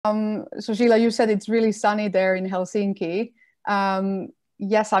So Sheila, you said it's really sunny there in Helsinki.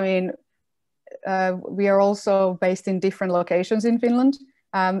 Yes, I mean, we are also based in different locations in Finland.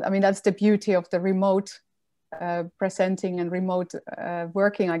 I mean, that's the beauty of the remote presenting and remote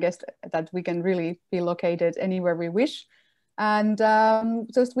working, I guess, that we can really be located anywhere we wish, and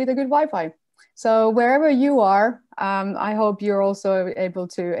just with a good Wi-Fi. So wherever you are, I hope you're also able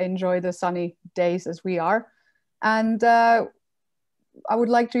to enjoy the sunny days as we are. And I would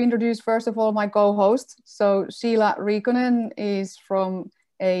like to introduce, first of all, my co-host. So Sheila Riikonen is from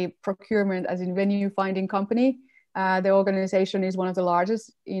a procurement, as in venue finding company. The organization is one of the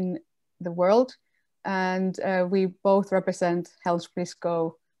largest in the world. And we both represent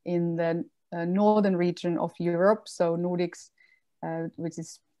HelmsBriscoe in the northern region of Europe, so Nordics, which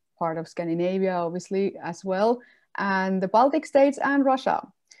is part of Scandinavia, obviously, as well, and the Baltic states and Russia.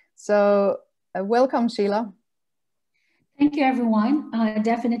 So welcome, Sheila. Thank you, everyone.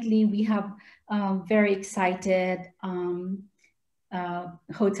 Definitely, we have very excited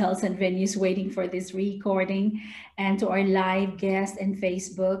hotels and venues waiting for this recording, and to our live guests and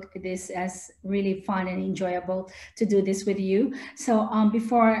Facebook. This is really fun and enjoyable to do this with you. So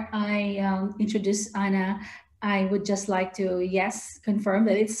before I introduce Anna, I would just like to, yes, confirm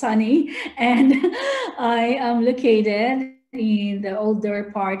that it's sunny, and I am located in the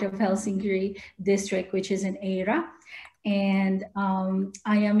older part of Helsinki district, which is in Eira. And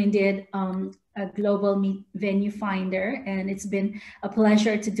I am indeed a global venue finder, and it's been a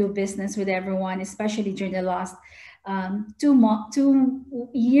pleasure to do business with everyone, especially during the last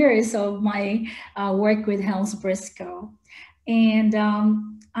 2 years of my work with HelmsBriscoe. And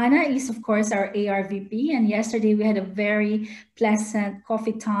Anna is, of course, our ARVP, and yesterday we had a very pleasant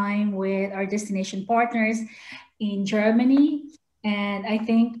coffee time with our destination partners in Germany. And I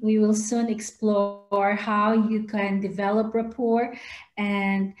think we will soon explore how you can develop rapport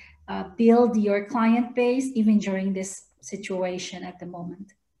and build your client base even during this situation at the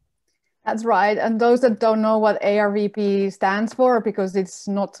moment. That's right. And those that don't know what ARVP stands for, because it's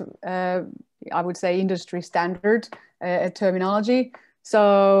not, I would say, industry standard terminology.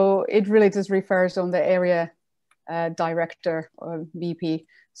 So it really just refers on the area director or VP.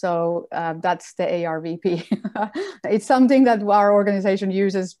 So that's the ARVP. It's something that our organization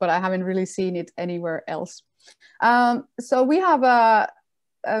uses, but I haven't really seen it anywhere else. So we have a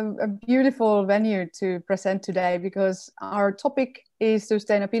beautiful venue to present today because our topic is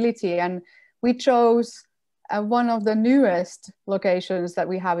sustainability, and we chose one of the newest locations that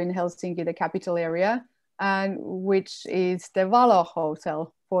we have in Helsinki, the capital area, and which is the Valo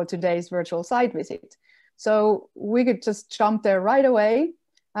Hotel for today's virtual site visit. So we could just jump there right away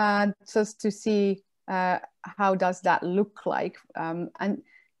just to see how does that look like. And,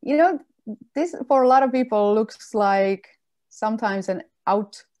 you know, this for a lot of people looks like sometimes an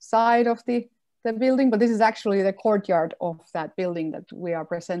outside of the building, but this is actually the courtyard of that building that we are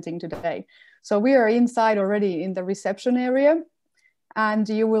presenting today. So we are inside already in the reception area, and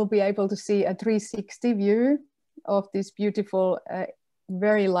you will be able to see a 360 view of this beautiful,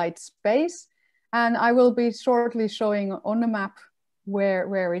 very light space. And I will be shortly showing on the map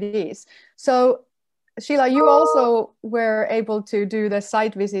where it is. So Sheila, you also were able to do the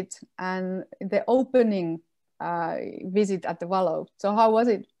site visit and the opening visit at the Valo. So how was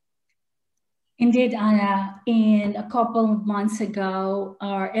it? Indeed, Anna, in a couple of months ago,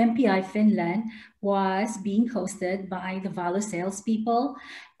 our MPI Finland was being hosted by the Valo salespeople,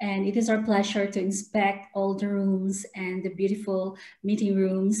 and it is our pleasure to inspect all the rooms and the beautiful meeting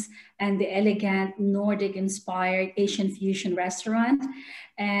rooms and the elegant Nordic-inspired Asian fusion restaurant.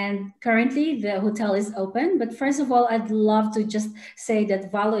 And currently, the hotel is open. But first of all, I'd love to just say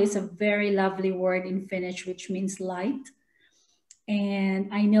that Valo is a very lovely word in Finnish, which means light. And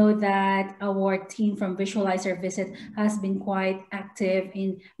I know that our team from Visualizer Visit has been quite active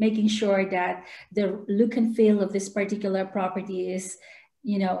in making sure that the look and feel of this particular property is,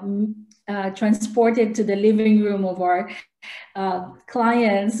 you know, transported to the living room of our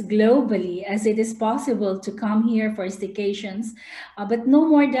clients globally, as it is possible to come here for staycations, but no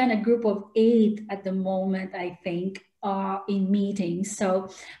more than a group of 8 at the moment, I think, in meetings. So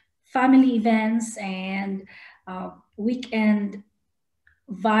family events and weekend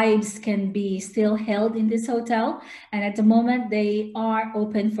vibes can be still held in this hotel, and at the moment they are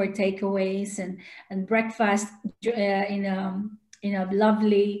open for takeaways and breakfast in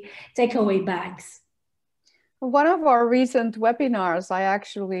lovely takeaway bags. One of our recent webinars I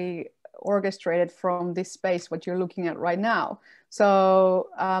actually orchestrated from this space, what you're looking at right now. So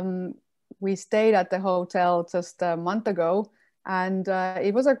we stayed at the hotel just a month ago, and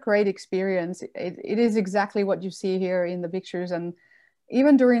it was a great experience. It is exactly what you see here in the pictures, and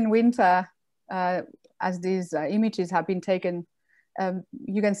even during winter, as these images have been taken,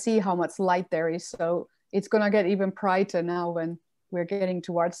 you can see how much light there is. So it's going to get even brighter now when we're getting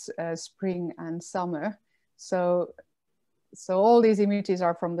towards spring and summer. So all these images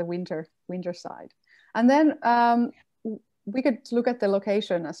are from the winter side. And then we could look at the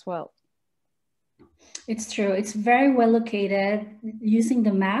location as well. It's true. It's very well located. Using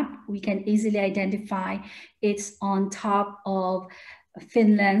the map, we can easily identify it's on top of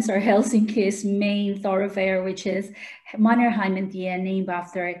Finland's or Helsinki's main thoroughfare, which is Mannerheimentie, named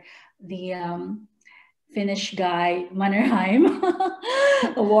after the Finnish guy Mannerheim,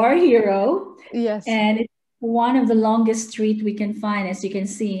 a war hero. Yes. And it's one of the longest streets we can find, as you can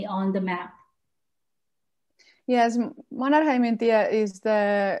see on the map. Yes, Mannerheimentie is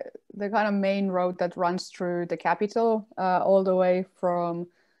the kind of main road that runs through the capital, all the way from,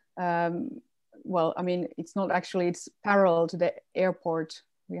 well, I mean, it's not actually, it's parallel to the airport.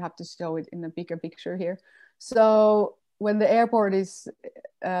 We have to show it in a bigger picture here. So when the airport is,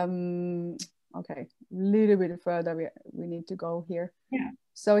 okay, a little bit further, we need to go here. Yeah.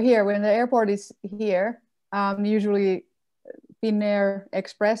 So here, when the airport is here, usually Finnair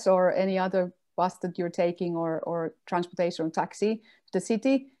Express or any other bus that you're taking or transportation taxi to the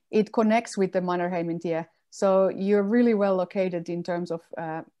city, it connects with the Mannerheimentie. So you're really well located in terms of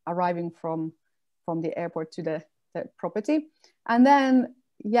arriving from the airport to the property. And then,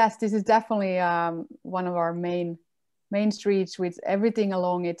 yes, this is definitely one of our main streets with everything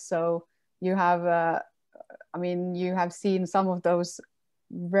along it. So you have, I mean, you have seen some of those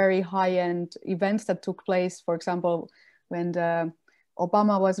very high-end events that took place, for example, when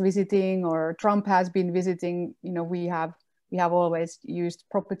Obama was visiting or Trump has been visiting, you know, we have always used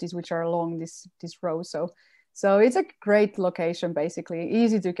properties which are along this road. So it's a great location, basically,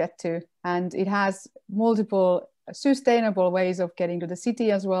 easy to get to, and it has multiple sustainable ways of getting to the city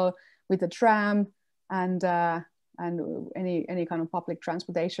as well, with the tram and any kind of public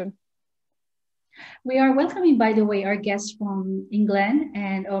transportation. We are welcoming, by the way, our guests from England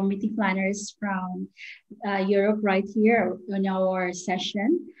and our meeting planners from Europe right here on our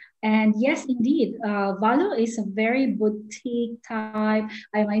session. And yes, indeed, Valo is a very boutique type,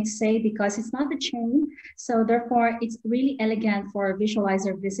 I might say, because it's not a chain. So therefore, it's really elegant for a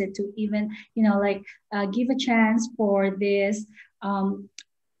visualizer visit to even, you know, like give a chance for this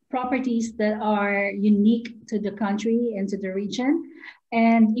properties that are unique to the country and to the region.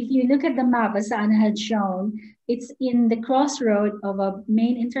 And if you look at the map, as Anna had shown, it's in the crossroad of a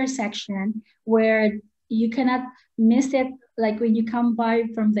main intersection where you cannot miss it. Like when you come by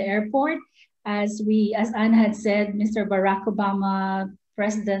from the airport, as Anna had said, Mr. Barack Obama,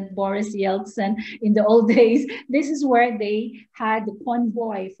 President Boris Yeltsin, in the old days, this is where they had the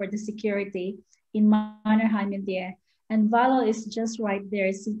convoy for the security in Mannerheimentie. And Valo is just right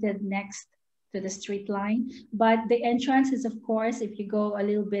there, seated next to the street line. But the entrance is, of course, if you go a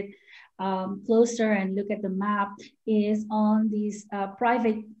little bit closer and look at the map, is on this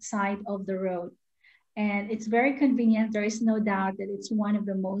private side of the road. And it's very convenient. There is no doubt that it's one of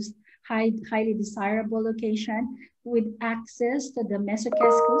the most highly desirable location with access to the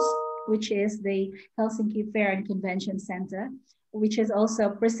Mesokeskus, which is the Helsinki Fair and Convention Center, which is also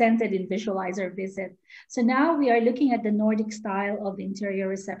presented in Visualizer Visit. So now we are looking at the Nordic style of the interior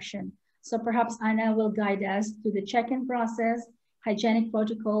reception. So perhaps Anna will guide us to the check-in process, hygienic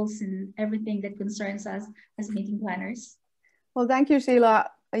protocols, and everything that concerns us as meeting planners. Well, thank you,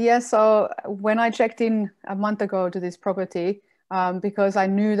 Sheila. Yes, so when I checked in a month ago to this property, because I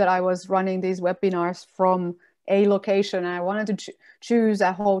knew that I was running these webinars from a location, and I wanted to choose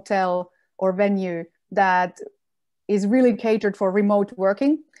a hotel or venue that is really catered for remote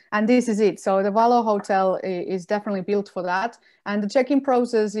working. And this is it. So the Valo Hotel is definitely built for that. And the check-in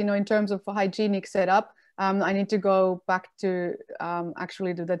process, you know, in terms of hygienic setup, I need to go back to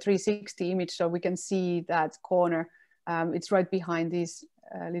actually to the 360 image so we can see that corner. It's right behind these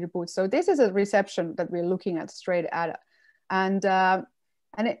little booths. So this is a reception that we're looking at straight at. And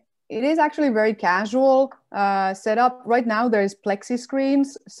it is actually very casual setup. Right now there's plexi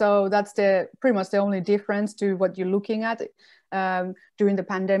screens. So that's pretty much the only difference to what you're looking at. During the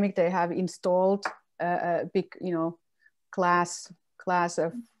pandemic, they have installed a big, you know, glass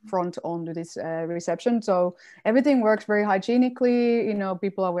of front onto this reception. So everything works very hygienically. You know,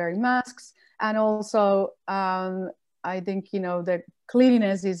 people are wearing masks, and also I think, you know, the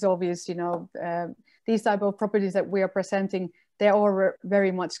cleanliness is obvious. You know, these type of properties that we are presenting, they're all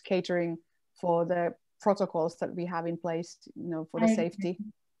very much catering for the protocols that we have in place, you know, for the safety.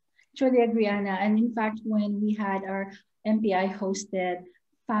 Truly agree, Anna. And in fact, when we had our MPI hosted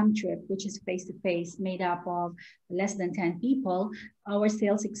fam trip, which is face-to-face, made up of less than 10 people, our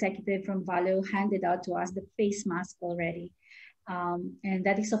sales executive from Valo handed out to us the face mask already. And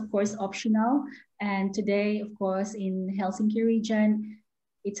that is, of course, optional. And today, of course, in Helsinki region,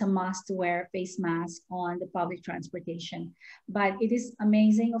 it's a must to wear face mask on the public transportation. But it is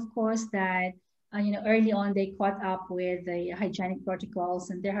amazing, of course, that early on they caught up with the hygienic protocols,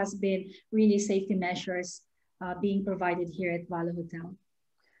 and there has been really safety measures being provided here at Valo Hotel.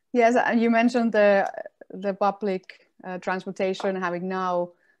 Yes, and you mentioned the public transportation having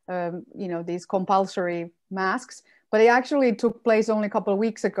now these compulsory masks, but it actually took place only a couple of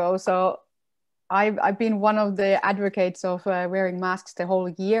weeks ago. So I've been one of the advocates of wearing masks the whole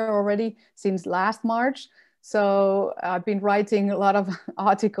year already since last March. So I've been writing a lot of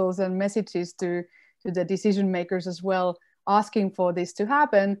articles and messages to the decision makers as well, asking for this to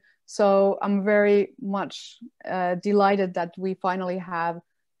happen. So I'm very much delighted that we finally have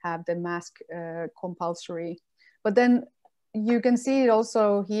the mask compulsory. But then you can see it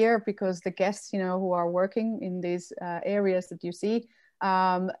also here, because the guests, who are working in these areas that you see,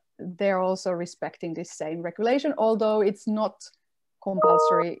 they're also respecting this same regulation, although it's not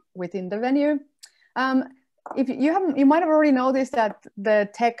compulsory within the venue. If you might have already noticed that the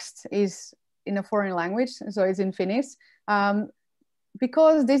text is in a foreign language, so it's in Finnish.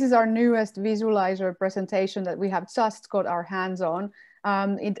 Because this is our newest visualizer presentation that we have just got our hands on,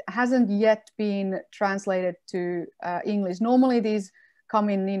 it hasn't yet been translated to English. Normally these come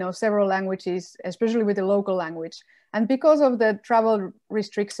in several languages, especially with the local language. And because of the travel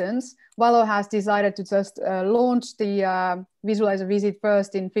restrictions, Valo has decided to just launch the visualizer visit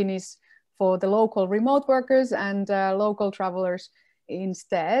first in Finnish for the local remote workers and local travelers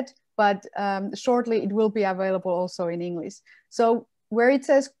instead. But shortly it will be available also in English. So where it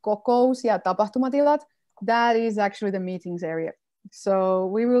says kokous ja tapahtumatilat, that is actually the meetings area. So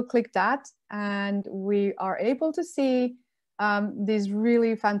we will click that and we are able to see these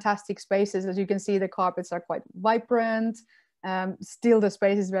really fantastic spaces. As you can see, the carpets are quite vibrant. Still the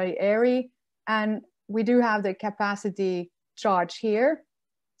space is very airy. And we do have the capacity charge here.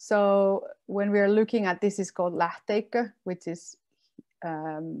 So when we're looking at, this is called lähteikö, which is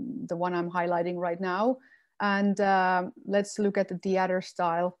the one I'm highlighting right now. And let's look at the theater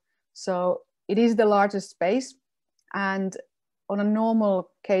style. So it is the largest space. And on a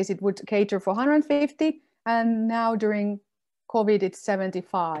normal case, it would cater for 150. And now during COVID, it's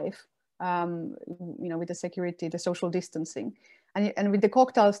 75, with the security, the social distancing. And with the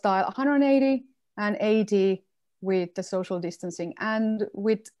cocktail style, 180 and 80 with the social distancing. And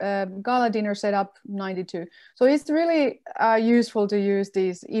with gala dinner setup, 92. So it's really useful to use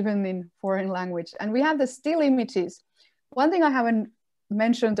these even in foreign language. And we have the still images. One thing I haven't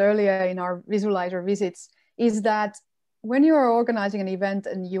mentioned earlier in our visualizer visits is that when you are organizing an event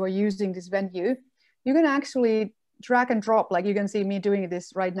and you are using this venue, you can actually drag and drop, like you can see me doing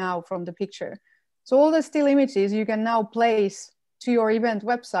this right now from the picture. So all the still images you can now place to your event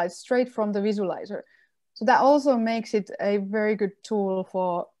website straight from the visualizer. So that also makes it a very good tool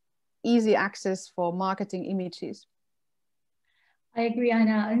for easy access for marketing images. I agree,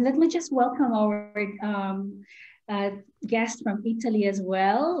 Anna. And let me just welcome our guest from Italy as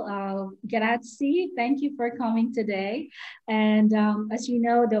well. Grazie, thank you for coming today. And as you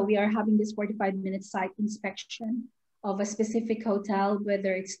know, that we are having this 45-minute site inspection of a specific hotel,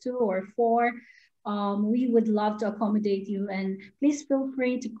 whether it's 2 or 4. We would love to accommodate you, and please feel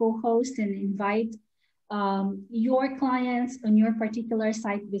free to co-host and invite your clients on your particular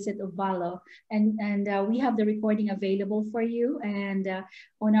site visit of Valo. And we have the recording available for you. And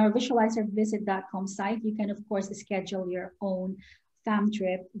on our visualizervisit.com site, you can, of course, schedule your own fam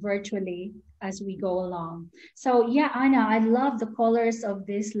trip virtually as we go along. So yeah, Anna, I love the colors of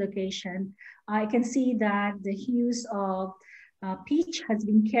this location. I can see that the hues of peach has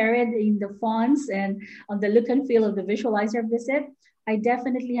been carried in the fonts and on the look and feel of the visualizer visit. I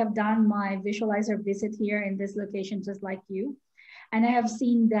definitely have done my visualizer visit here in this location, just like you. And I have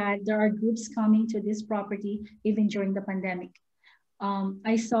seen that there are groups coming to this property even during the pandemic.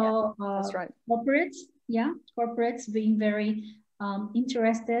 I saw that's right. corporates being very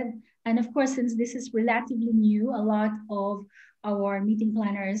interested. And of course, since this is relatively new, a lot of our meeting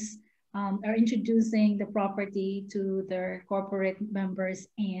planners are introducing the property to their corporate members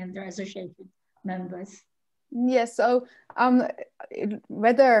and their association members. Yes, so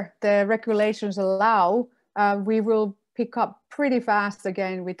whether the regulations allow, we will pick up pretty fast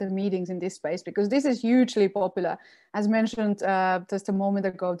again with the meetings in this space, because this is hugely popular. As mentioned just a moment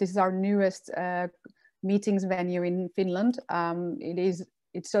ago, this is our newest meetings venue in Finland.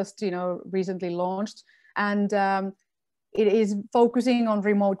 It's just recently launched, and it is focusing on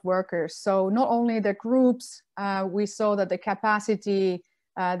remote workers. So not only the groups, we saw that the capacity,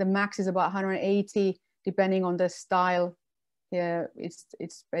 the max is about 180, depending on the style. Yeah,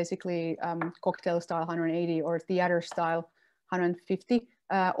 it's basically cocktail style 180 or theater style 150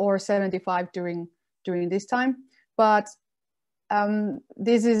 or 75 during this time. But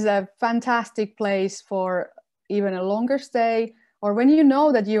this is a fantastic place for even a longer stay, or when you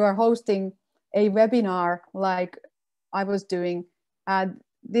know that you are hosting a webinar like I was doing.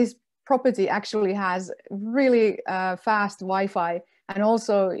 This property actually has really fast Wi-Fi, and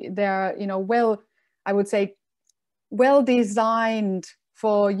also they're, you know, I would say well designed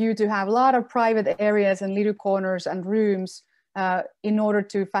for you to have a lot of private areas and little corners and rooms in order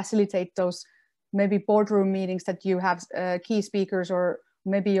to facilitate those maybe boardroom meetings that you have key speakers, or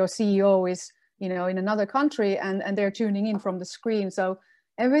maybe your CEO is, you know, in another country and they're tuning in from the screen. So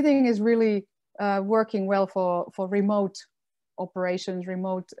everything is really working well for remote operations,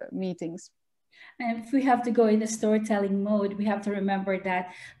 remote meetings. And if we have to go in the storytelling mode, we have to remember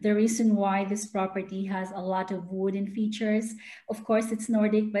that the reason why this property has a lot of wooden features, of course, it's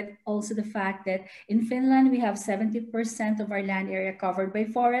Nordic, but also the fact that in Finland, we have 70% of our land area covered by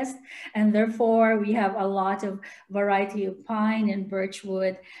forest. And therefore, we have a lot of variety of pine and birch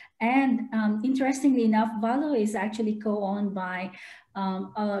wood. And interestingly enough, Valo is actually co-owned by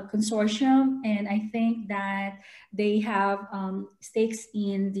a consortium, and I think that they have stakes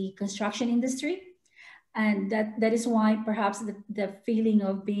in the construction industry, and that is why perhaps the feeling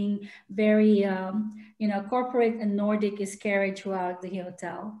of being very you know, corporate and Nordic is carried throughout the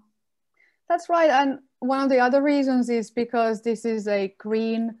hotel. That's right, and one of the other reasons is because this is a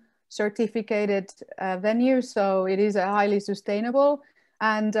green certificated venue, so it is a highly sustainable,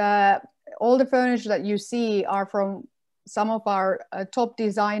 and all the furniture that you see are from some of our top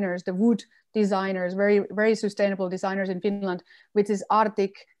designers, the wood designers, very sustainable designers in Finland, which is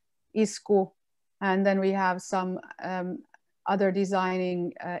Arctic, Isku, and then we have some other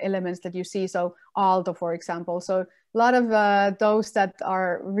designing elements that you see. So Aalto, for example. So a lot of those that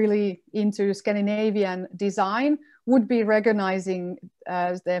are really into Scandinavian design would be recognizing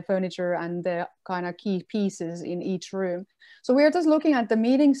the furniture and the kind of key pieces in each room. So we're just looking at the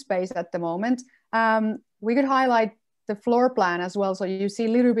meeting space at the moment. We could highlight the floor plan as well, so you see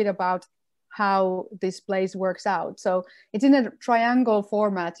a little bit about how this place works out. So it's in a triangle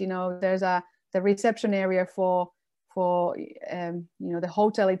format. You know, there's the reception area for you know, the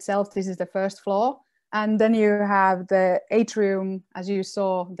hotel itself. This is the first floor, and then you have the atrium, as you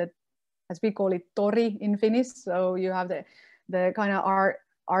saw, that, as we call it, tori in Finnish. So you have the kind of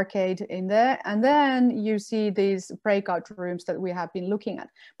arcade in there, and then you see these breakout rooms that we have been looking at.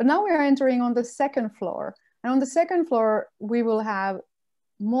 But now we are entering on the second floor, and on the second floor we will have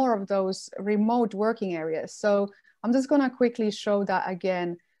more of those remote working areas. So I'm just going to quickly show that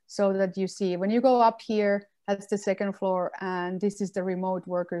again, so that you see when you go up here, that's the second floor, and this is the remote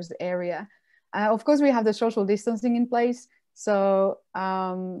workers area. Of course, we have the social distancing in place. So,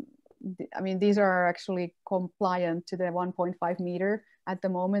 I mean, these are actually compliant to the 1.5 meter at the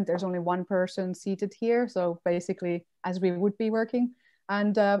moment. There's only one person seated here. So basically, as we would be working.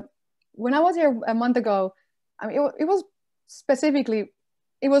 And when I was here a month ago, I mean, it was specifically,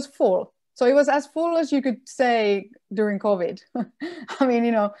 it was full. So it was as full as you could say during COVID. I mean,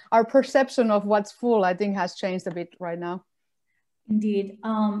 you know, our perception of what's full, I think, has changed a bit right now. Indeed.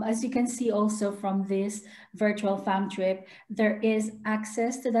 As you can see also from this virtual fam trip, there is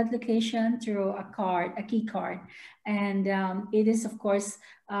access to that location through a key card. And it is, of course,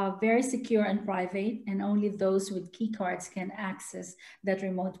 very secure and private, and only those with key cards can access that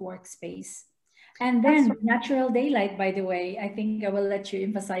remote workspace. And then natural daylight, by the way, I think I will let you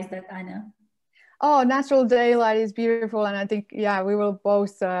emphasize that, Anna. Oh, natural daylight is beautiful. And I think, yeah, we will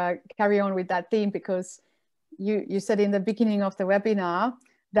both carry on with that theme, because you said in the beginning of the webinar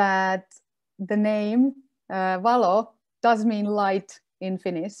that the name Valo does mean light in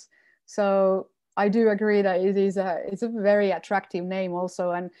Finnish. So I do agree that it's a very attractive name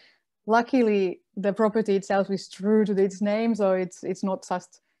also. And luckily the property itself is true to its name. So it's not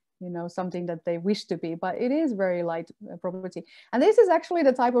just, you know, something that they wish to be, but it is very light property. And this is actually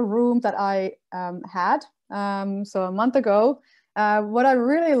the type of room that I had. So a month ago, what I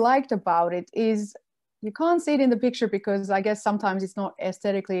really liked about it is, you can't see it in the picture because I guess sometimes it's not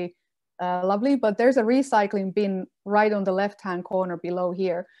aesthetically lovely, but there's a recycling bin right on the left-hand corner below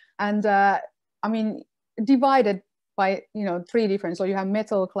here. And I mean, divided by, you know, 3 different, so you have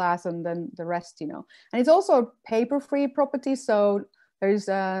metal, glass, and then the rest, you know. And it's also a paper-free property, so there's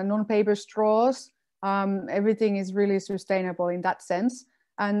non-paper straws. Everything is really sustainable in that sense.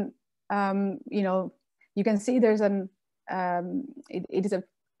 And, you know, you can see there's an it is a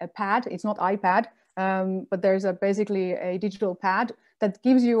pad. It's not iPad, but there's basically a digital pad that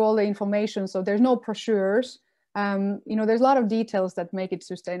gives you all the information. So there's no brochures. There's a lot of details that make it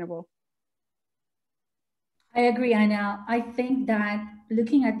sustainable. I agree, Anna. I think that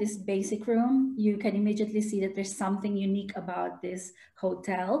looking at this basic room, you can immediately see that there's something unique about this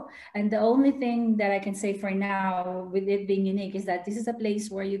hotel. And the only thing that I can say for now with it being unique is that this is a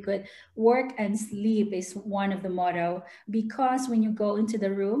place where you could work and sleep is one of the motto. Because when you go into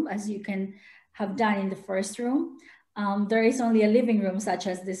the room, as you can have done in the first room, there is only a living room such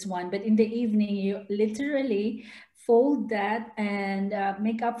as this one. But in the evening, you literally fold that and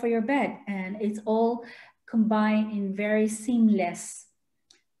make up for your bed. And it's all combined in very seamless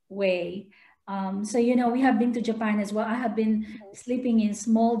way. So, we have been to Japan as well. I have been sleeping in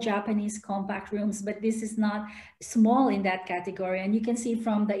small Japanese compact rooms, but this is not small in that category. And you can see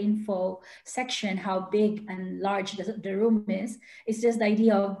from the info section how big and large the room is. It's just the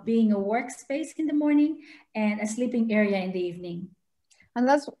idea of being a workspace in the morning and a sleeping area in the evening. And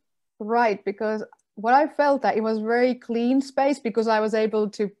that's right, because what I felt that it was very clean space because I was able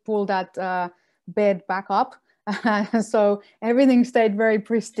to pull that bed back up. So everything stayed very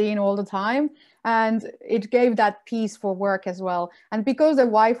pristine all the time, and it gave that peace for work as well. And because the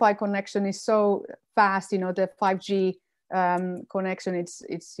Wi-Fi connection is so fast, the 5G connection,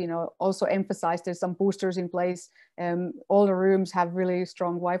 it's also emphasized. There's some boosters in place. All the rooms have really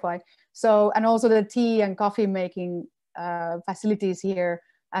strong Wi-Fi. So, and also the tea and coffee making facilities here.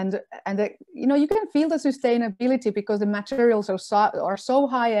 And you can feel the sustainability because the materials are so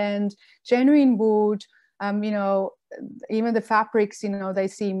high end, genuine wood. Even the fabrics, they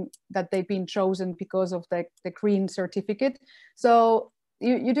seem that they've been chosen because of the green certificate. So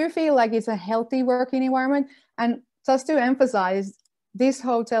you do feel like it's a healthy working environment. And just to emphasize, this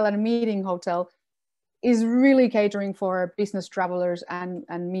hotel and meeting hotel is really catering for business travelers and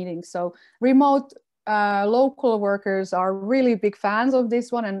meetings. So remote local workers are really big fans of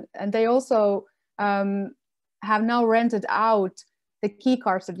this one. And they also have now rented out the key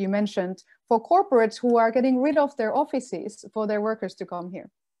cards that you mentioned for corporates who are getting rid of their offices for their workers to come here.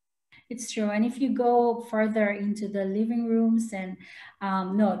 It's true. And if you go further into the living rooms and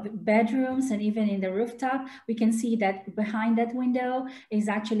bedrooms and even in the rooftop, we can see that behind that window is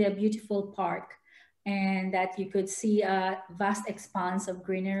actually a beautiful park, and that you could see a vast expanse of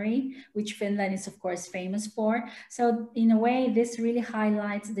greenery, which Finland is of course famous for. So in a way, this really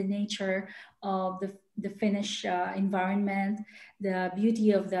highlights the nature of the Finnish environment, the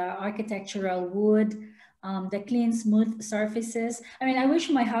beauty of the architectural wood, the clean, smooth surfaces. I mean, I wish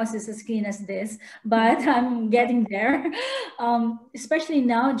my house is as clean as this, but I'm getting there. Especially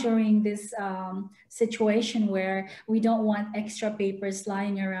now during this situation where we don't want extra papers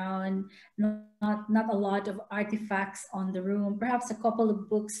lying around, not a lot of artifacts on the room, perhaps a couple of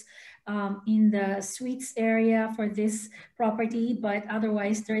books in the suites area for this property, but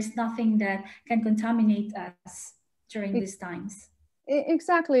otherwise there is nothing that can contaminate us during these times.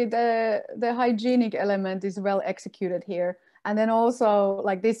 Exactly, the hygienic element is well executed here, and then also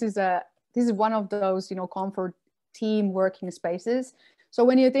like this is one of those comfort team working spaces. So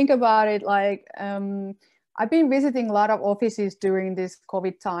when you think about it, like I've been visiting a lot of offices during this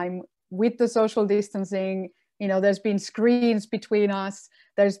COVID time with the social distancing. There's been screens between us.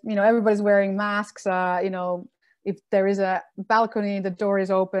 There's everybody's wearing masks. If there is a balcony, the door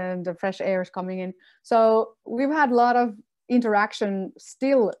is open, the fresh air is coming in. So we've had a lot of interaction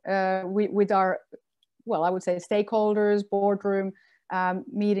still with our, I would say stakeholders, boardroom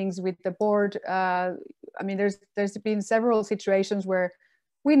meetings with the board. I mean, there's been several situations where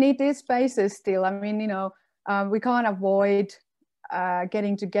we need these spaces still. I mean, we can't avoid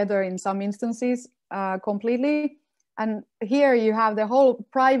getting together in some instances completely. And here you have the whole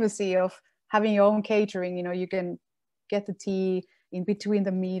privacy of having your own catering. You can get the tea in between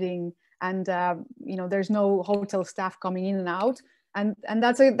the meeting, and there's no hotel staff coming in and out, and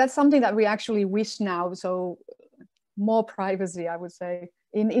that's something that we actually wish now. So more privacy, I would say,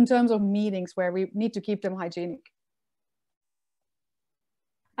 in terms of meetings where we need to keep them hygienic.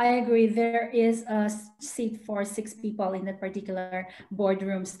 I agree. There is a seat for 6 people in that particular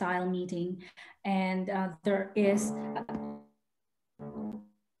boardroom style meeting, and there is.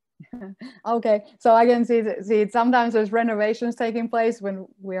 Okay, so I can see it. Sometimes there's renovations taking place when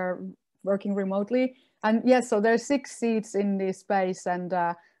we are working remotely, and yes, so there's 6 seats in this space, and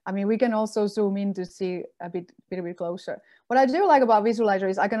I mean we can also zoom in to see a bit closer. What I do like about Visualizer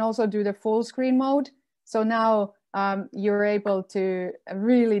is I can also do the full screen mode. So now you're able to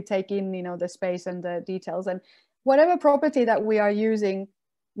really take in the space and the details, and whatever property that we are using,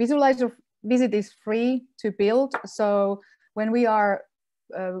 Visualizer visit is free to build. So when we are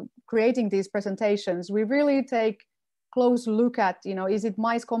creating these presentations, we really take close look at, you know, is it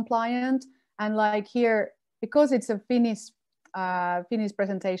MICE compliant? And like here, because it's a Finnish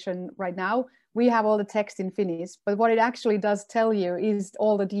presentation right now, we have all the text in Finnish, but what it actually does tell you is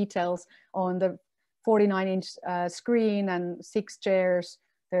all the details on the 49-inch screen and 6 chairs.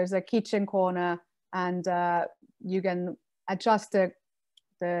 There's a kitchen corner, and you can adjust the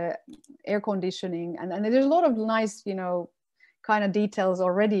air conditioning, and there's a lot of nice, you know, kind of details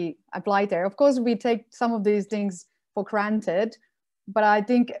already applied there. Of course, we take some of these things for granted, but I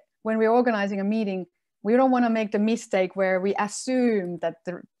think when we're organizing a meeting, we don't want to make the mistake where we assume that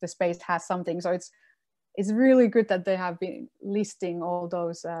the space has something. So it's really good that they have been listing all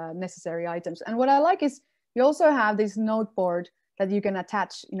those necessary items. And what I like is you also have this note board that you can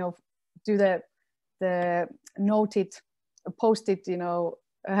attach, you know, to the noted, post-it, you know,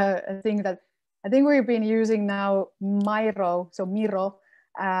 a thing that I think we've been using now Miro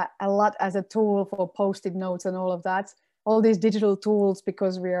a lot as a tool for post-it notes and all of that, all these digital tools,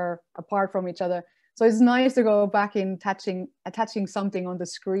 because we are apart from each other. So it's nice to go back in attaching something on the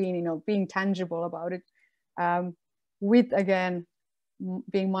screen, you know, being tangible about it, with, again,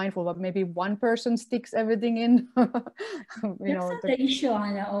 being mindful that maybe one person sticks everything in. You know, the issue,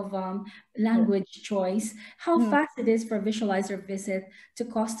 Anna, of language choice, how fast it is for Visualizer Visit to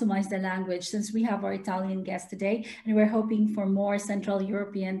customize the language, since we have our Italian guest today, and we're hoping for more Central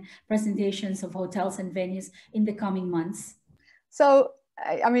European presentations of hotels and venues in the coming months. So,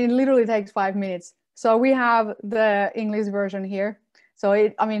 I mean, it literally takes 5 minutes. So we have the English version here. So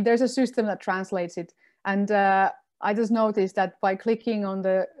I mean, there's a system that translates it. And I just noticed that by clicking on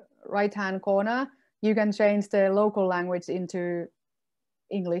the right-hand corner, you can change the local language into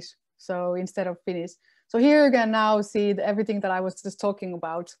English. So instead of Finnish. So here you can now see everything that I was just talking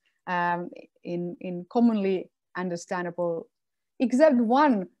about in commonly understandable, except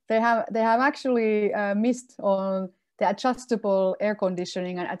one. They have actually missed on the adjustable air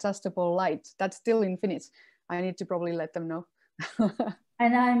conditioning and adjustable light. That's still in Finnish. I need to probably let them know.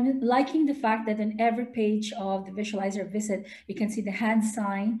 And I'm liking the fact that in every page of the Visualizer Visit, you can see the hand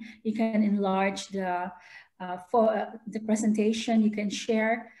sign. You can enlarge the presentation. You can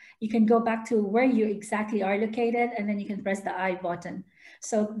share. You can go back to where you exactly are located, and then you can press the I button.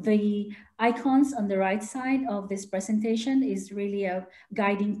 So the icons on the right side of this presentation is really a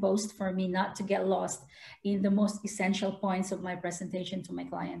guiding post for me not to get lost in the most essential points of my presentation to my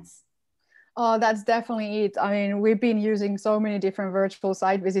clients. Oh, that's definitely it. I mean, we've been using so many different virtual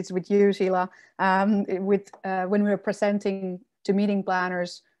site visits with you, Sheila, when we're presenting to meeting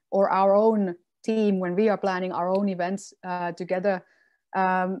planners or our own team, when we are planning our own events together.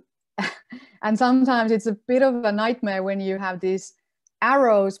 And sometimes it's a bit of a nightmare when you have these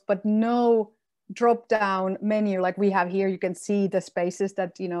arrows, but no drop-down menu like we have here. You can see the spaces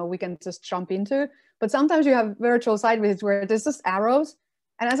that, you know, we can just jump into. But sometimes you have virtual site visits where there's just arrows.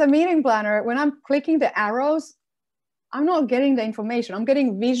 And as a meeting planner, when I'm clicking the arrows, I'm not getting the information. I'm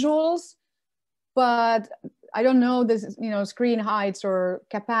getting visuals, but I don't know this, you know, screen heights or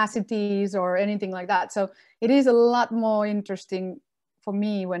capacities or anything like that. So it is a lot more interesting for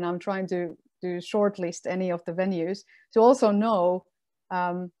me when I'm trying to shortlist any of the venues to also know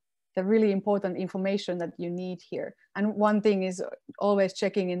the really important information that you need here. And one thing is always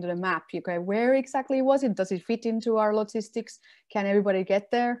checking into the map. Okay, where exactly was it? Does it fit into our logistics? Can everybody get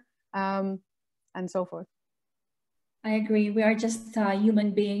there? And so forth. I agree. We are just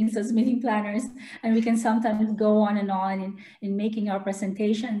human beings as meeting planners, and we can sometimes go on and on in making our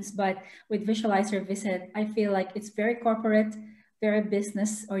presentations. But with Visualizer Visit, I feel like it's very corporate, very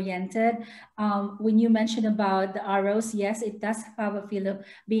business oriented. When you mentioned about the arrows, yes, it does have a feel of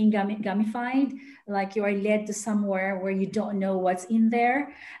being gamified, like you are led to somewhere where you don't know what's in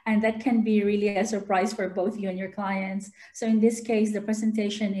there. And that can be really a surprise for both you and your clients. So in this case, the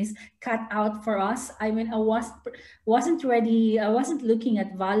presentation is cut out for us. I mean, I wasn't ready. I wasn't looking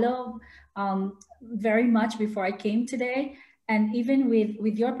at Valo very much before I came today. And even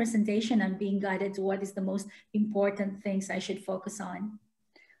with your presentation, I'm being guided to what is the most important things I should focus on.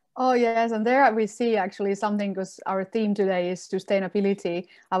 Oh, yes. And there we see actually something, because our theme today is sustainability.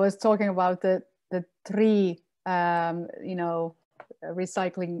 I was talking about the three, you know,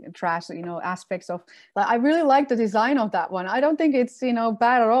 recycling trash, you know, aspects of, I really like the design of that one. I don't think it's, you know,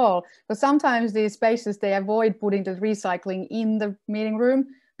 bad at all. But sometimes these spaces, they avoid putting the recycling in the meeting room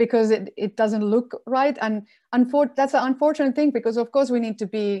because it doesn't look right. And that's an unfortunate thing, because of course we need to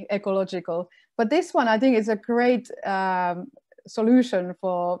be ecological. But this one, I think, is a great solution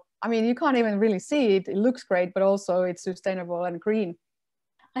for, I mean, you can't even really see it. It looks great, but also it's sustainable and green.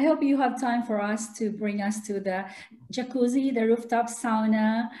 I hope you have time for us to bring us to the jacuzzi, the rooftop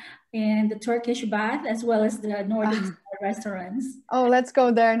sauna, and the Turkish bath, as well as the Nordic restaurants. Oh, let's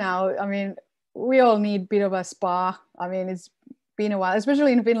go there now. I mean, we all need a bit of a spa. I mean, it's been a while,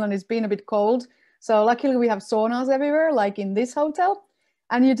 especially in Finland, it's been a bit cold. So luckily we have saunas everywhere, like in this hotel.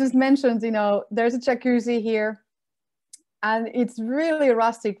 And you just mentioned, you know, there's a jacuzzi here. And it's really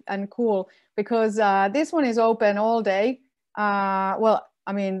rustic and cool because this one is open all day. Well,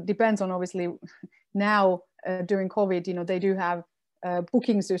 I mean, depends on obviously now during COVID, you know, they do have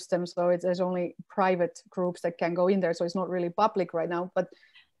booking systems. So there's only private groups that can go in there. So it's not really public right now, but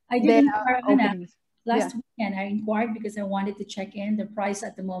I they did are inquire, opening. last weekend. I inquired because I wanted to check in. The price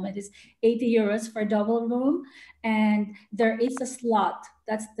at the moment is 80 euros for a double room. And there is a slot.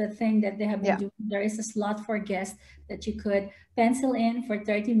 That's the thing that they have been doing. There is a slot for guests that you could pencil in for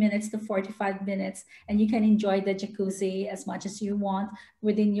 30 minutes to 45 minutes. And you can enjoy the jacuzzi as much as you want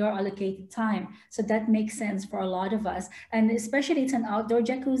within your allocated time. So that makes sense for a lot of us. And especially it's an outdoor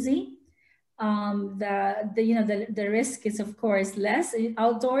jacuzzi. The risk is of course less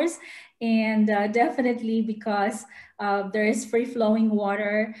outdoors, and definitely because there is free flowing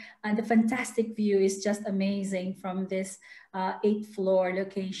water, and the fantastic view is just amazing from this 8th floor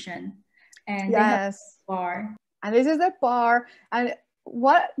location. And they have a bar. And this is the bar. And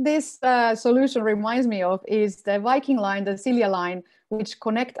what this solution reminds me of is the Viking line, the Silja line, which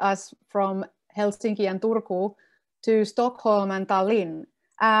connect us from Helsinki and Turku to Stockholm and Tallinn.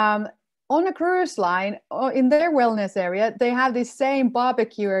 On a cruise line, in their wellness area, they have this same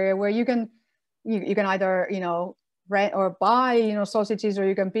barbecue area where you can either, you know, rent or buy, you know, sausages, or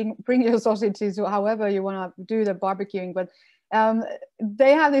you can bring your sausages however you want to do the barbecuing. But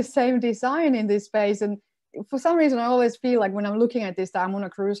they have this same design in this space, and for some reason, I always feel like when I'm looking at this, that I'm on a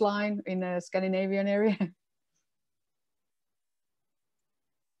cruise line in a Scandinavian area.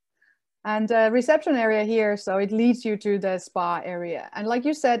 And reception area here, so it leads you to the spa area. And like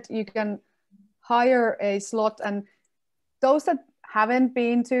you said, you can hire a slot. And those that haven't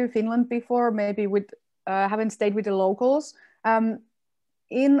been to Finland before, maybe haven't stayed with the locals,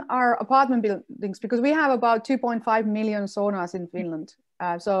 in our apartment buildings, because we have about 2.5 million saunas in Finland.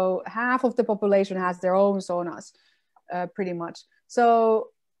 So half of the population has their own saunas, pretty much. So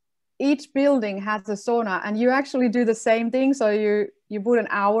each building has a sauna, and you actually do the same thing. So you put an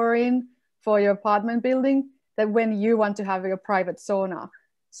hour in for your apartment building, that when you want to have a private sauna.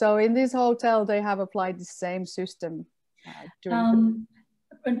 So in this hotel, they have applied the same system. On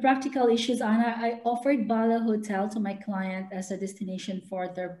practical issues, Anna, I offered Bala Hotel to my client as a destination for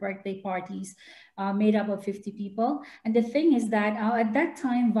their birthday parties, made up of 50 people. And the thing is that at that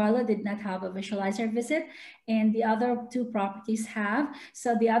time, Bala did not have a visualizer visit, and the other two properties have.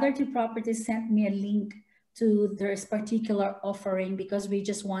 So the other two properties sent me a link to this particular offering because we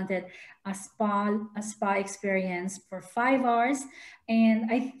just wanted a spa experience for 5 hours.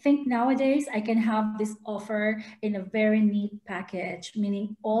 And I think nowadays I can have this offer in a very neat package,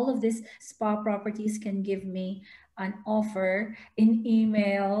 meaning all of these spa properties can give me an offer in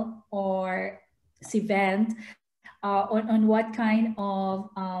email or event on what kind of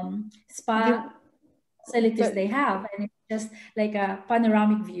spa facilities they have. And it's just like a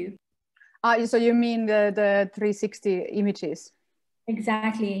panoramic view. So you mean the 360 images?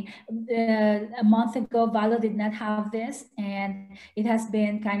 Exactly. A month ago, Valo did not have this, and it has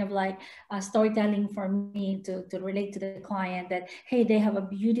been kind of like storytelling for me to relate to the client that, hey, they have a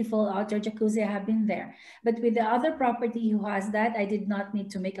beautiful outdoor jacuzzi. I have been there. But with the other property who has that, I did not need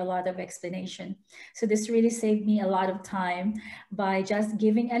to make a lot of explanation. So this really saved me a lot of time by just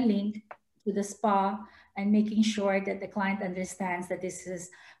giving a link to the spa and making sure that the client understands that this is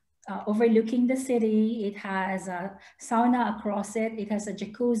overlooking the city. It has a sauna across it. It has a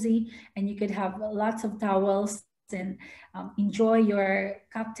jacuzzi, and you could have lots of towels and enjoy your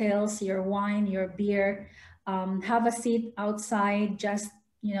cocktails, your wine, your beer. Have a seat outside, just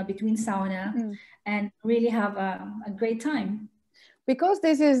between sauna, and really have a great time. Because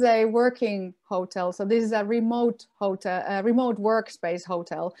this is a working hotel, so this is a remote hotel, a remote workspace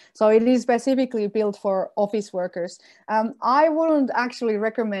hotel. So it is specifically built for office workers. I wouldn't actually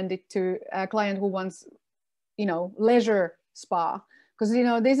recommend it to a client who wants, leisure spa, because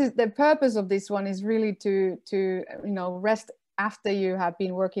this is the purpose of this one is really to rest after you have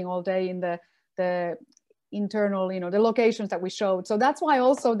been working all day in the internal, the locations that we showed. So that's why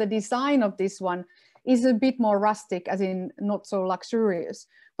also the design of this one is a bit more rustic, as in not so luxurious.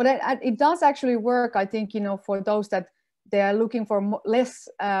 But it does actually work, I think, for those that they are looking for less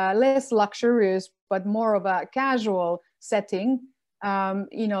luxurious, but more of a casual setting, to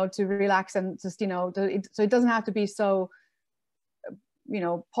relax and just, so it doesn't have to be so,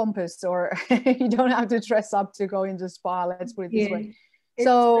 pompous, or you don't have to dress up to go into spa, let's put it this way.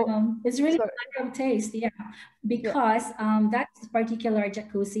 It's really a matter of taste, because that particular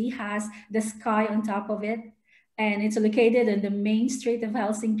jacuzzi has the sky on top of it, and it's located in the main street of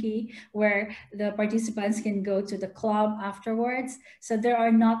Helsinki, where the participants can go to the club afterwards. So there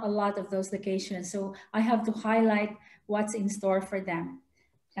are not a lot of those locations. So I have to highlight what's in store for them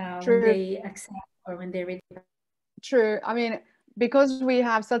when they accept or when they read. True. I mean, because we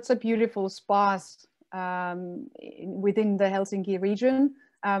have such a beautiful spas within the Helsinki region,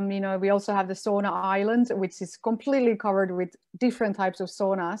 we also have the sauna island, which is completely covered with different types of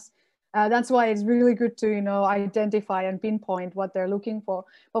saunas. That's why it's really good to identify and pinpoint what they're looking for.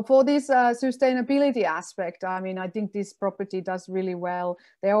 But for this sustainability aspect, I mean, I think this property does really well.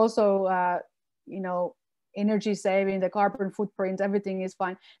 They're also energy saving, the carbon footprint, everything is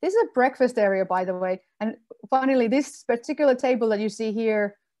fine. This is a breakfast area, by the way, and finally this particular table that you see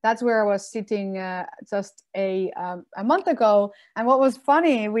here, that's where I was sitting just a month ago. And what was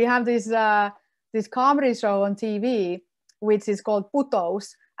funny, we have this comedy show on TV which is called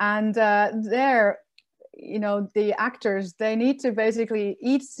Putos, and there the actors, they need to basically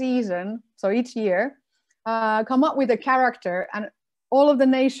each season, so each year, come up with a character, and all of the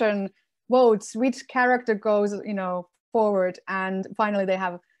nation votes which character goes forward, and finally they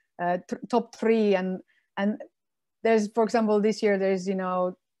have top three, and there's, for example, this year there's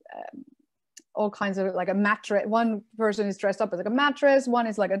all kinds of, like a mattress, one person is dressed up as like a mattress, one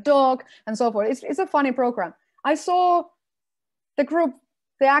is like a dog, and so forth. It's a funny program. I saw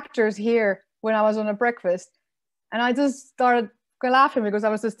the actors here when I was on a breakfast, and I just started laughing because I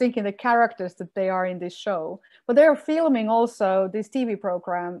was just thinking the characters that they are in this show. But they're filming also this TV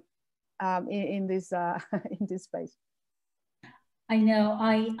program in this in this space. I know.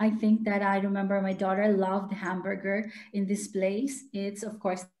 I think that I remember my daughter loved hamburger in this place. It's, of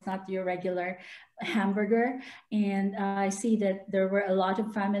course, not your regular hamburger. And I see that there were a lot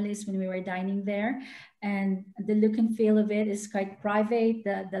of families when we were dining there. And the look and feel of it is quite private.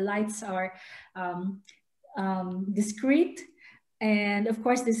 The lights are discreet. And of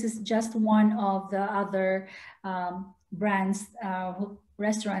course, this is just one of the other brands,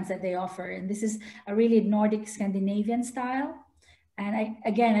 restaurants that they offer. And this is a really Nordic Scandinavian style. And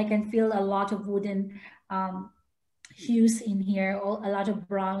I can feel a lot of wooden hues in here, a lot of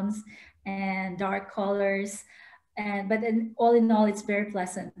browns and dark colors. But all in all, it's very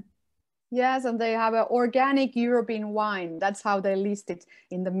pleasant. Yes, and they have an organic European wine. That's how they list it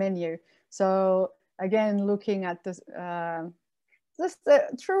in the menu. So again, looking at this, just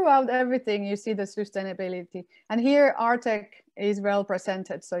throughout everything, you see the sustainability. And here, Artec is well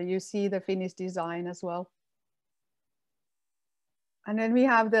presented. So you see the Finnish design as well. And then we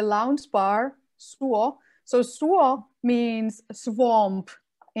have the lounge bar, suo. So suo means swamp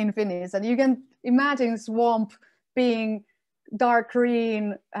in Finnish. And you can imagine swamp being dark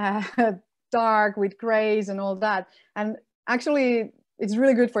green, dark with grays and all that. And actually, it's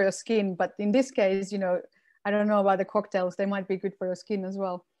really good for your skin. But in this case, I don't know about the cocktails. They might be good for your skin as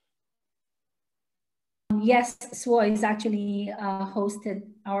well. Yes, SWO is actually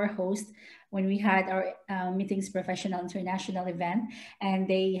our host when we had our Meetings Professional International event, and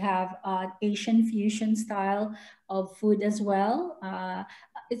they have Asian fusion style of food as well.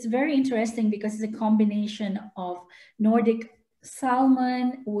 It's very interesting because it's a combination of Nordic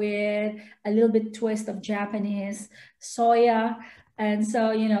salmon with a little bit twist of Japanese soya. And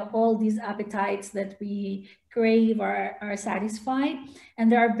so, all these appetites that we crave are satisfied.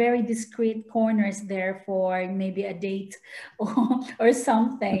 And there are very discreet corners there for maybe a date or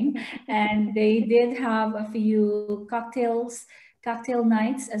something. And they did have a few cocktail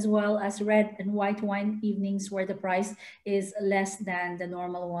nights, as well as red and white wine evenings where the price is less than the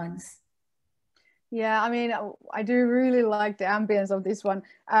normal ones. Yeah, I mean, I do really like the ambience of this one.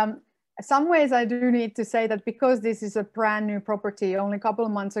 Some ways I do need to say that because this is a brand new property, only a couple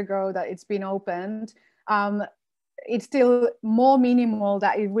of months ago that it's been opened, it's still more minimal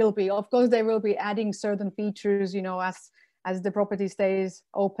that it will be. Of course, they will be adding certain features, as the property stays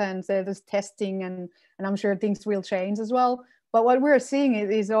open. So there's testing, and I'm sure things will change as well. But what we're seeing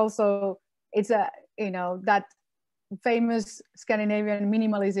is also, it's that famous Scandinavian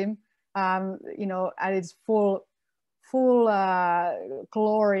minimalism, at its full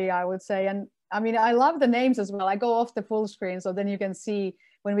glory, I would say. And I mean, I love the names as well. I go off the full screen, so then you can see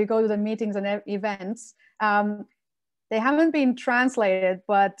when we go to the meetings and events, they haven't been translated,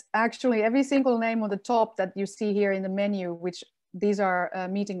 but actually every single name on the top that you see here in the menu, which these are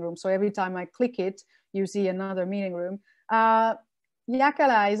meeting rooms. So every time I click it, you see another meeting room.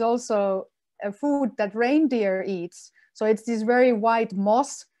 Jäkälä is also a food that reindeer eats. So it's this very white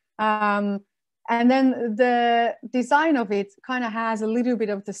moss. And then the design of it kind of has a little bit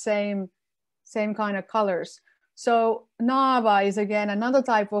of the same kind of colors. So Nava is again another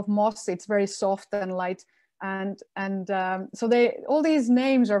type of moss. It's very soft and light. And so all these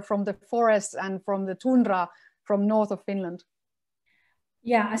names are from the forests and from the tundra from north of Finland.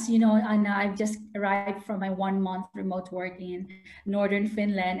 Yeah, as you know, Anna, I've just arrived from my 1-month remote work in northern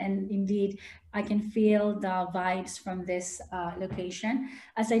Finland, and indeed, I can feel the vibes from this location.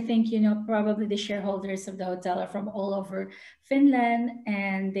 As I think, you know, probably the shareholders of the hotel are from all over Finland,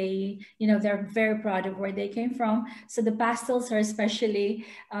 and they, you know, they're very proud of where they came from. So the pastels are especially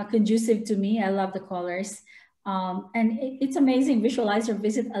conducive to me. I love the colors. And it's amazing. Visualizer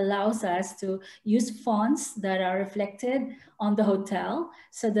Visit allows us to use fonts that are reflected on the hotel.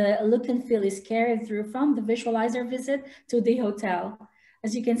 So the look and feel is carried through from the Visualizer Visit to the hotel.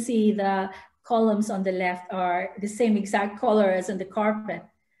 As you can see, the columns on the left are the same exact color as on the carpet.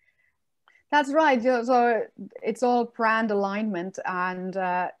 That's right. So it's all brand alignment, and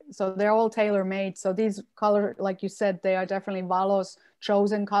so they're all tailor-made. So these colors, like you said, they are definitely Valo's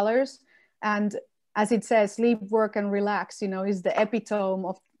chosen colors. And as it says, sleep, work, and relax, you know, is the epitome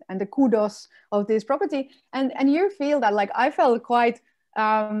of and the kudos of this property. And you feel that, like, I felt quite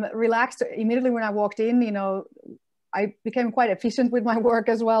relaxed immediately when I walked in. You know, I became quite efficient with my work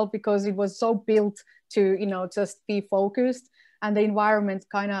as well, because it was so built to, you know, just be focused, and the environment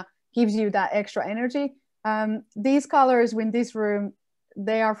kind of gives you that extra energy. These colors in this room,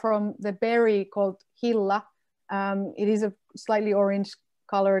 they are from the berry called Hilla. It is a slightly orange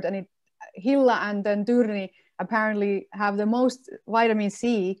colored, and Hilla and then Durni apparently have the most vitamin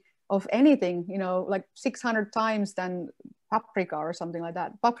C of anything, you know, like 600 times than paprika or something like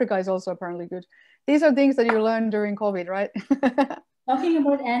that. Paprika is also apparently good. These are things that you learn during COVID, right? Talking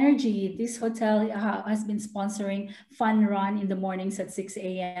about energy, this hotel has been sponsoring fun run in the mornings at 6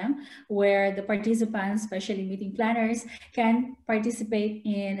 a.m. where the participants, especially meeting planners, can participate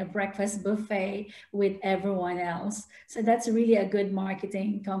in a breakfast buffet with everyone else. So that's really a good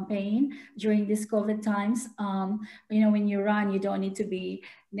marketing campaign during these COVID times. You know, when you run, you don't need to be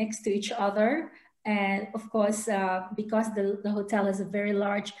next to each other. And of course, because the hotel has a very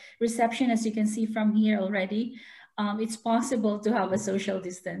large reception, as you can see from here already, it's possible to have a social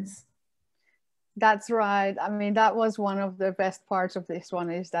distance. That's right. I mean, that was one of the best parts of this one,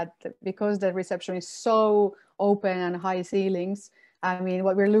 is that because the reception is so open and high ceilings, I mean,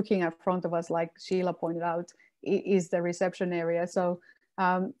 what we're looking at front of us, like Sheila pointed out, is the reception area. So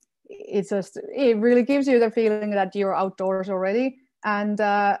it really gives you the feeling that you're outdoors already. And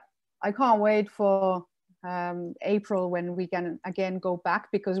I can't wait for April when we can again go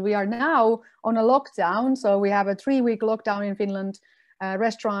back, because we are now on a lockdown. So we have a 3-week lockdown in Finland.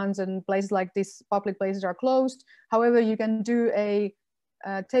 Restaurants and places like this, public places, are closed. However, you can do a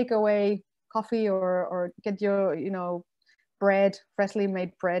takeaway coffee or get your, you know, bread, freshly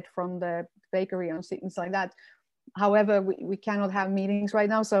made bread from the bakery and things like that. However, we cannot have meetings right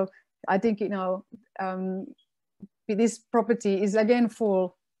now. So I think, you know, this property is again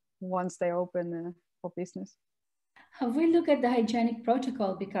full once they open for business. We look at the hygienic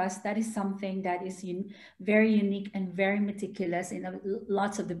protocol, because that is something that is very unique and very meticulous in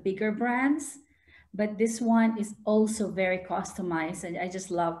lots of the bigger brands. But this one is also very customized, and I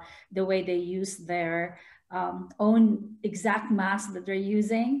just love the way they use their own exact mask that they're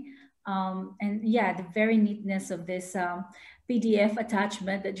using. And yeah, the very neatness of this PDF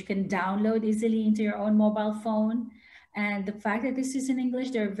attachment that you can download easily into your own mobile phone. And the fact that this is in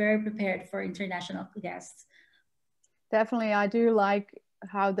English, they're very prepared for international guests. Definitely, I do like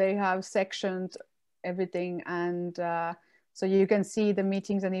how they have sectioned everything, and so you can see the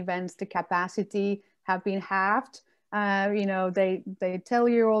meetings and events, the capacity have been halved. You know, they tell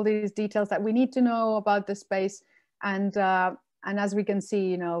you all these details that we need to know about the space, and as we can see,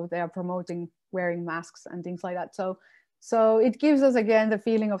 you know, they are promoting wearing masks and things like that. So it gives us again the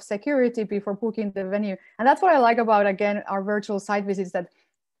feeling of security before booking the venue, and that's what I like about, again, our virtual site visits, that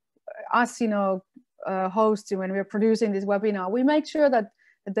us, you know, hosts, when we're producing this webinar, we make sure that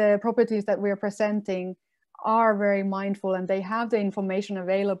the properties that we're presenting are very mindful and they have the information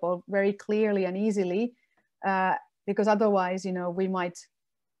available very clearly and easily, because otherwise, you know, we might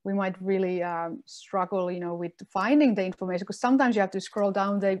really struggle, you know, with finding the information, because sometimes you have to scroll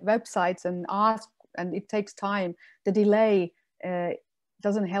down the websites and ask, and it takes time. The delay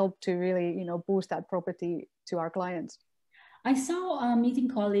doesn't help to really, you know, boost that property to our clients. I saw a meeting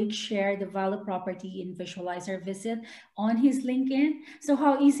colleague share the Valo property in Visualizer Visit on his LinkedIn. So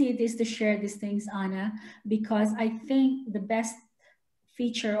how easy it is to share these things, Anna, because I think the best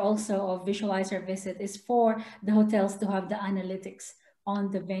feature also of Visualizer Visit is for the hotels to have the analytics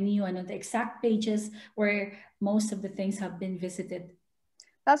on the venue and on the exact pages where most of the things have been visited.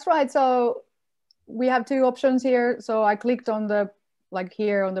 That's right. So we have two options here. So I clicked on the, like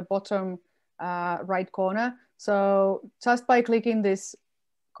here on the bottom right corner. So just by clicking this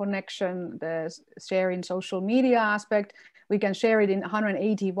connection, the share in social media aspect, we can share it in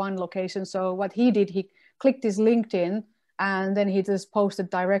 181 locations. So what he did, he clicked his LinkedIn and then he just posted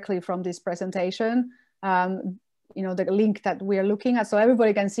directly from this presentation, you know, the link that we are looking at. So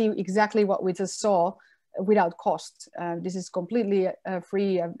everybody can see exactly what we just saw without cost. This is completely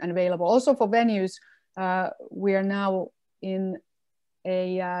free and available. Also for venues, we are now in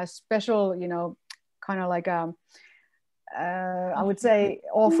a special, you know, kind of like a, I would say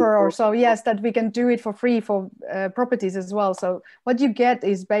offer or so, yes, that we can do it for free for properties as well. So what you get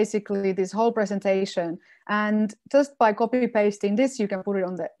is basically this whole presentation, and just by copy pasting this, you can put it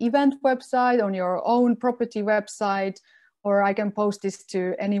on the event website, on your own property website, or I can post this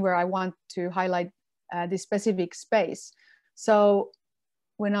to anywhere I want to highlight this specific space. So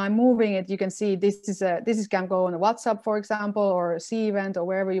when I'm moving it, you can see this can go on a WhatsApp, for example, or a C event, or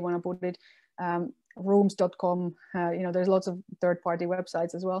wherever you want to put it. Rooms.com, you know, there's lots of third-party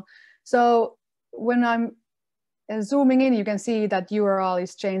websites as well. So when I'm zooming in, you can see that URL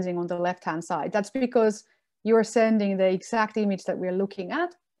is changing on the left-hand side. That's because you're sending the exact image that we're looking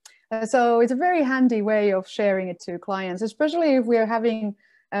at. So it's a very handy way of sharing it to clients, especially if we're having,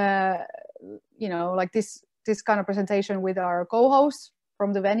 you know, like this kind of presentation with our co-hosts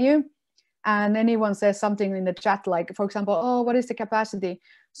from the venue, and anyone says something in the chat, like, for example, oh, what is the capacity?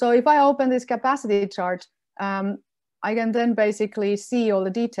 So if I open this capacity chart, I can then basically see all the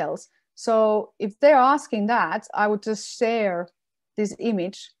details. So if they're asking that, I would just share this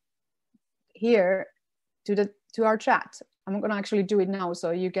image here to our chat. I'm going to actually do it now, so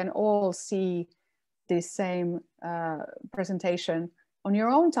you can all see this same presentation on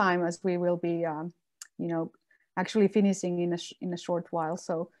your own time, as we will be, you know, actually finishing in a short while.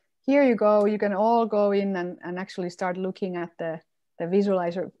 So here you go. You can all go in and actually start looking at the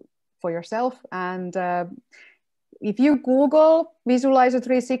visualizer for yourself. And if you Google Visualizer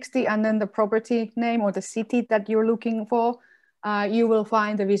 360 and then the property name or the city that you're looking for, you will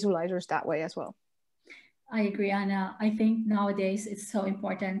find the visualizers that way as well. I agree, Anna. I think nowadays it's so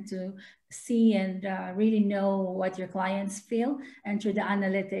important to see and really know what your clients feel, and through the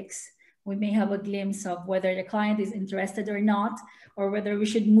analytics, we may have a glimpse of whether the client is interested or not, or whether we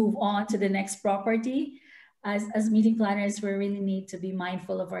should move on to the next property. As meeting planners, we really need to be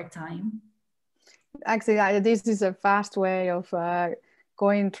mindful of our time. Actually, this is a fast way of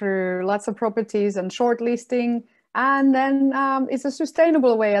going through lots of properties and shortlisting. And then it's a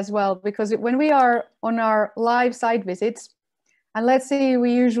sustainable way as well, because when we are on our live site visits, and let's say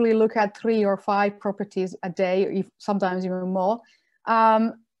we usually look at 3 or 5 properties a day, if sometimes even more,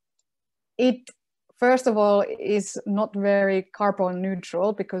 it first of all is not very carbon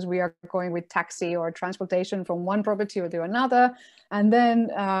neutral, because we are going with taxi or transportation from one property to another, and then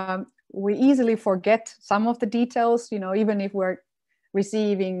we easily forget some of the details, you know, even if we're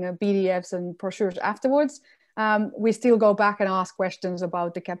receiving PDFs and brochures afterwards. We still go back and ask questions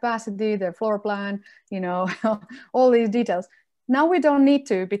about the capacity, the floor plan, you know, all these details. Now we don't need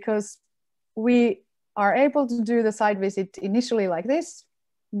to, because we are able to do the site visit initially like this.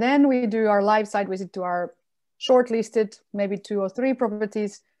 Then we do our live site visit to our shortlisted, maybe 2 or 3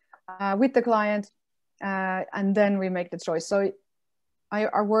 properties with the client, and then we make the choice. So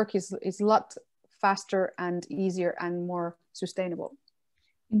our work is a lot faster and easier and more sustainable.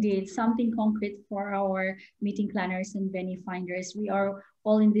 Indeed, something concrete for our meeting planners and venue finders. We are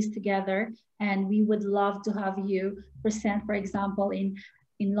all in this together, and we would love to have you present, for example, in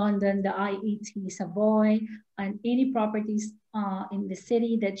London, the IET Savoy, and any properties in the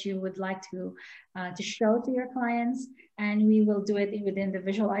city that you would like to show to your clients. And we will do it within the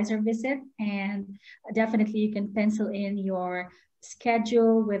visualizer visit. And definitely you can pencil in your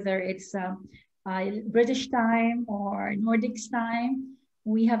schedule, whether it's British time or Nordics time.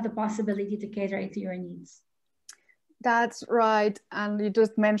 We have the possibility to cater it to your needs. That's right. And you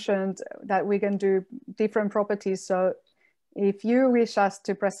just mentioned that we can do different properties. So if you wish us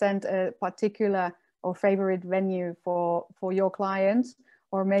to present a particular or favorite venue for your clients,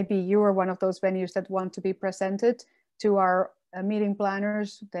 or maybe you are one of those venues that want to be presented to our meeting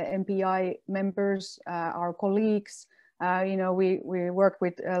planners, the MPI members, our colleagues, you know, we work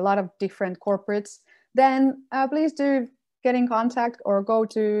with a lot of different corporates, then please do get in contact or go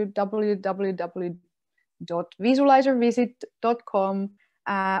to www.visualizervisit.com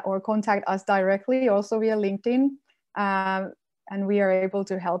or contact us directly, also via LinkedIn. and we are able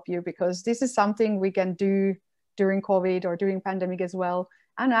to help you, because this is something we can do during COVID or during pandemic as well.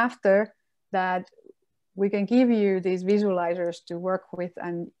 And after that, we can give you these visualizers to work with,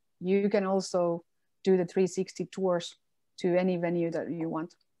 and you can also do the 360 tours to any venue that you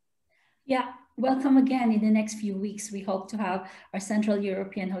want. Yeah, welcome again in the next few weeks. We hope to have our Central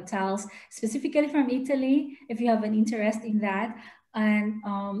European hotels, specifically from Italy, if you have an interest in that, and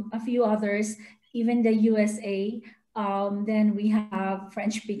a few others, even the USA. Then we have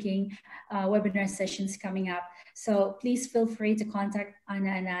French-speaking webinar sessions coming up. So please feel free to contact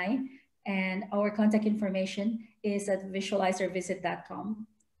Anna and I, and our contact information is at visualizervisit.com.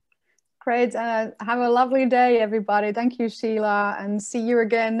 Great. Have a lovely day, everybody. Thank you, Sheila, and see you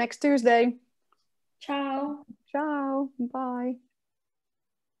again next Tuesday. Ciao. Ciao. Bye.